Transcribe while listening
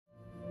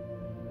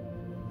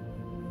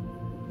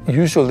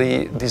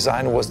Usually,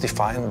 design was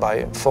defined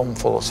by form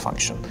follows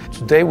function.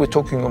 Today, we're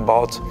talking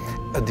about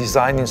a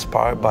design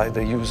inspired by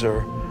the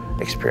user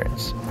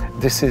experience.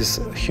 This is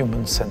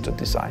human-centered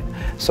design.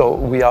 So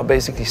we are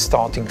basically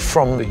starting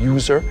from the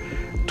user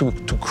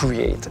to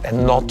create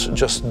and not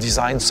just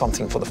design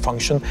something for the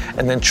function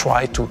and then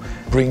try to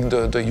bring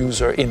the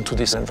user into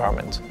this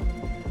environment.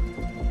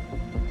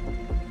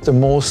 The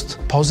most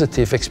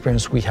positive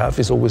experience we have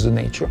is always the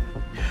nature.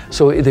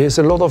 So there's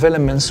a lot of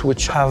elements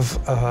which have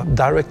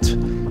direct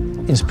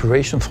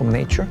inspiration from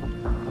nature.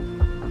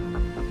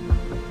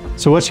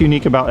 So what's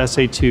unique about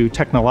S-A2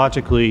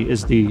 technologically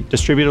is the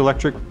distributed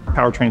electric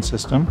powertrain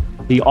system,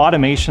 the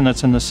automation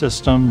that's in the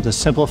system, the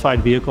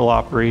simplified vehicle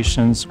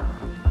operations.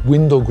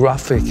 Window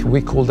graphic,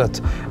 we call that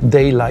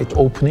daylight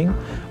opening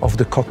of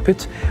the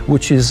cockpit,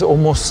 which is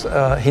almost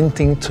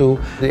hinting to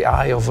the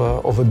eye of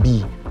a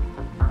bee.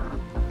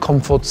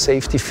 Comfort,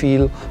 safety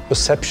feel,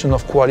 perception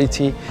of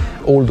quality,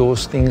 all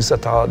those things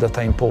that are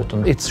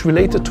important. It's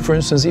related to, for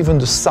instance, even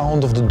the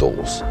sound of the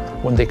doors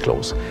when they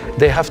close.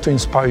 They have to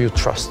inspire your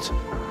trust.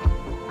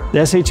 The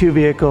S-A2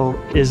 vehicle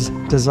is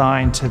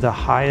designed to the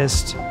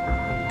highest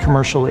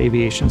commercial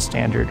aviation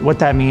standard. What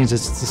that means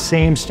is it's the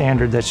same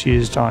standard that's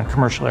used on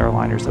commercial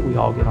airliners that we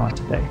all get on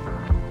today.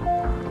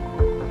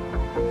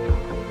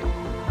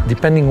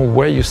 Depending on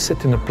where you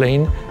sit in a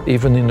plane,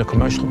 even in a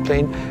commercial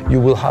plane,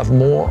 you will have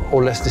more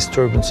or less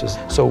disturbances.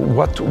 So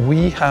what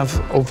we have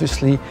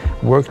obviously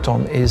worked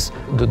on is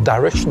the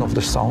direction of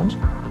the sound.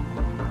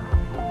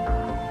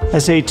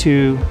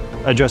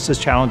 S-A2 addresses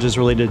challenges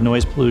related to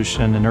noise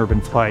pollution and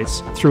urban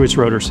flights through its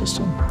rotor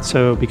system.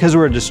 So because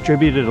we're a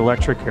distributed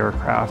electric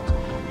aircraft,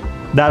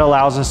 that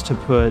allows us to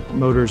put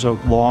motors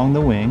along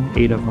the wing,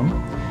 8 of them,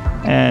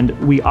 and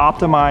we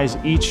optimize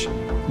each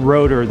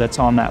rotor that's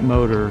on that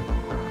motor.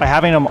 By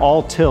having them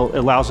all tilt, it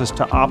allows us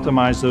to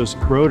optimize those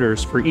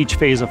rotors for each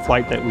phase of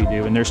flight that we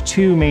do. And there's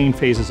 2 main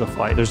phases of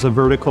flight. There's the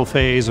vertical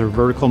phase or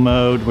vertical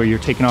mode where you're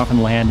taking off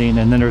and landing,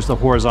 and then there's the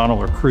horizontal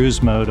or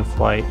cruise mode of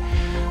flight.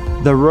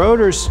 The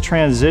rotors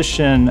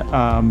transition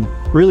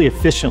really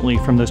efficiently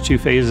from those 2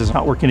 phases. It's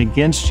not working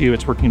against you,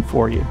 it's working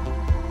for you.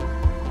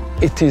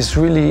 It is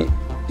really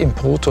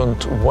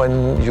important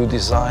when you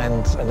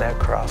designed an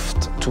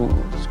aircraft to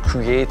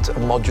create a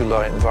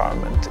modular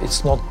environment.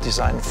 It's not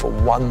designed for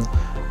one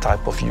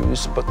type of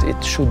use, but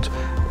it should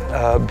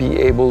be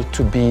able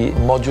to be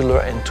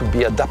modular and to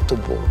be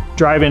adaptable.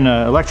 Driving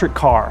an electric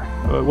car,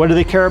 what do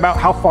they care about?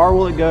 How far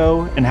will it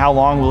go and how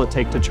long will it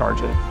take to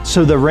charge it?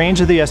 So the range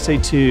of the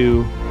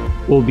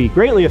S-A2 will be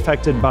greatly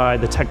affected by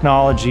the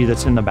technology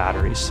that's in the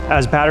batteries.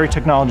 As battery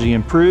technology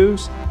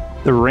improves,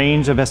 the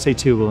range of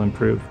S-A2 will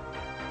improve.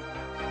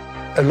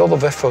 A lot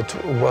of effort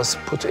was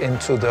put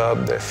into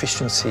the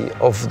efficiency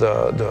of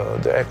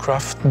the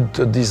aircraft,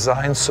 the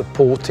design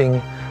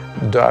supporting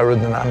the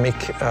aerodynamic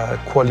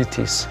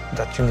qualities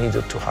that you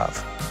needed to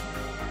have.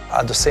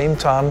 At the same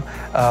time,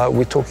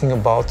 we're talking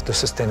about the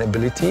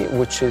sustainability,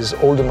 which is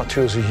all the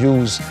materials you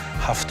use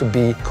have to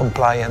be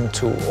compliant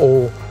to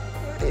all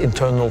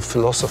internal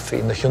philosophy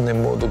in the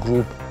Hyundai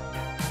Group.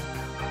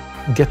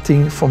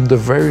 Getting from the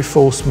very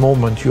first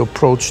moment you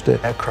approach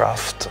the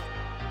aircraft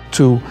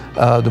to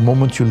the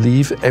moment you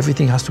leave,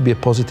 everything has to be a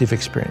positive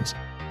experience.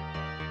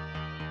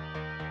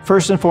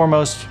 First and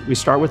foremost, we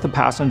start with the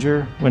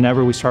passenger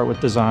whenever we start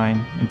with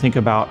design and think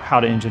about how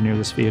to engineer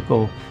this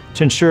vehicle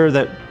to ensure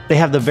that they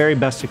have the very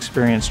best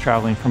experience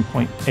traveling from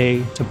point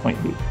A to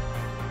point B.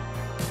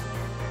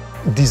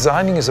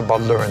 Designing is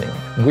about learning.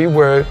 We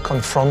were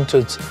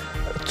confronted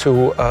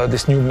to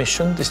this new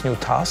mission, this new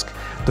task.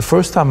 The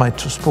first time I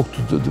spoke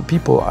to the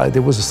people,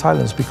 there was a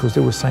silence because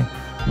they were saying,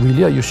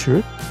 "Really, are you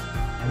sure?"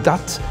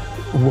 That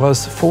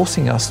was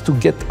forcing us to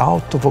get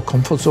out of our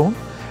comfort zone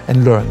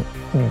and learn.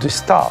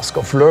 This task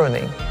of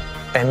learning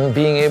and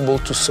being able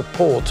to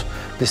support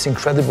this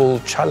incredible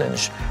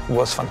challenge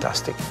was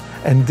fantastic.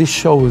 And this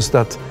shows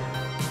that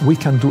we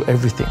can do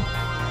everything.